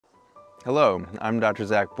Hello, I'm Dr.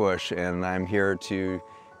 Zach Bush, and I'm here to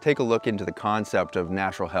take a look into the concept of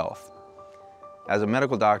natural health. As a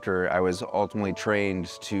medical doctor, I was ultimately trained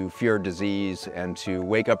to fear disease and to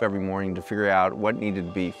wake up every morning to figure out what needed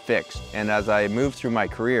to be fixed. And as I moved through my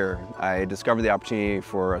career, I discovered the opportunity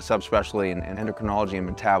for a subspecialty in endocrinology and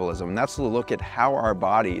metabolism, and that's to look at how our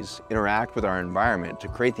bodies interact with our environment to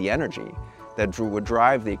create the energy that would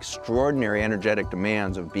drive the extraordinary energetic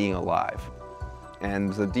demands of being alive.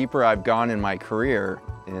 And the deeper I've gone in my career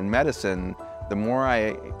in medicine, the more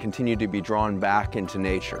I continue to be drawn back into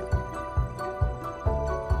nature.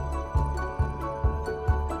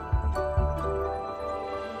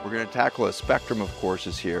 We're going to tackle a spectrum of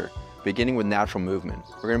courses here, beginning with natural movement.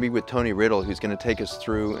 We're going to be with Tony Riddle, who's going to take us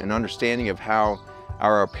through an understanding of how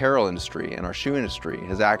our apparel industry and our shoe industry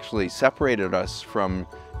has actually separated us from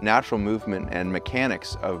natural movement and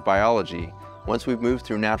mechanics of biology. Once we've moved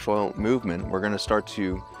through natural movement, we're going to start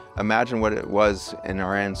to imagine what it was in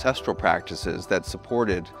our ancestral practices that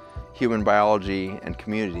supported human biology and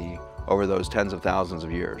community over those tens of thousands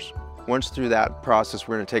of years. Once through that process,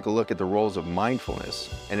 we're going to take a look at the roles of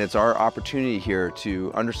mindfulness, and it's our opportunity here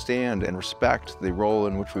to understand and respect the role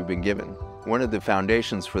in which we've been given. One of the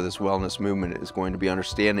foundations for this wellness movement is going to be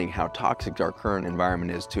understanding how toxic our current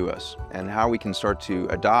environment is to us, and how we can start to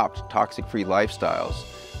adopt toxic-free lifestyles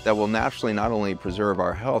that will naturally not only preserve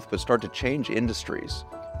our health, but start to change industries.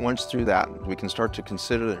 Once through that, we can start to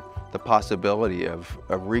consider the possibility of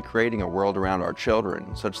recreating a world around our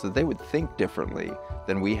children such that they would think differently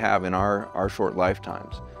than we have in our short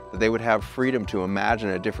lifetimes, that they would have freedom to imagine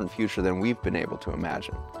a different future than we've been able to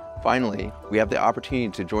imagine. Finally, we have the opportunity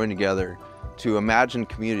to join together to imagine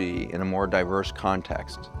community in a more diverse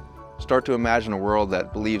context. Start to imagine a world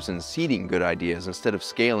that believes in seeding good ideas instead of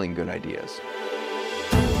scaling good ideas.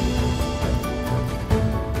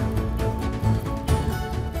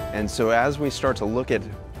 And so as we start to look at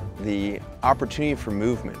the opportunity for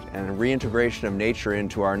movement and reintegration of nature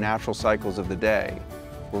into our natural cycles of the day,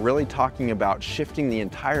 we're really talking about shifting the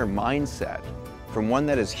entire mindset from one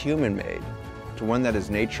that is human-made to one that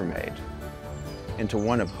is nature-made, into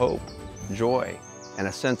one of hope, joy, and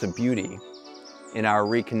a sense of beauty in our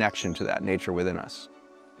reconnection to that nature within us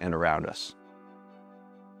and around us.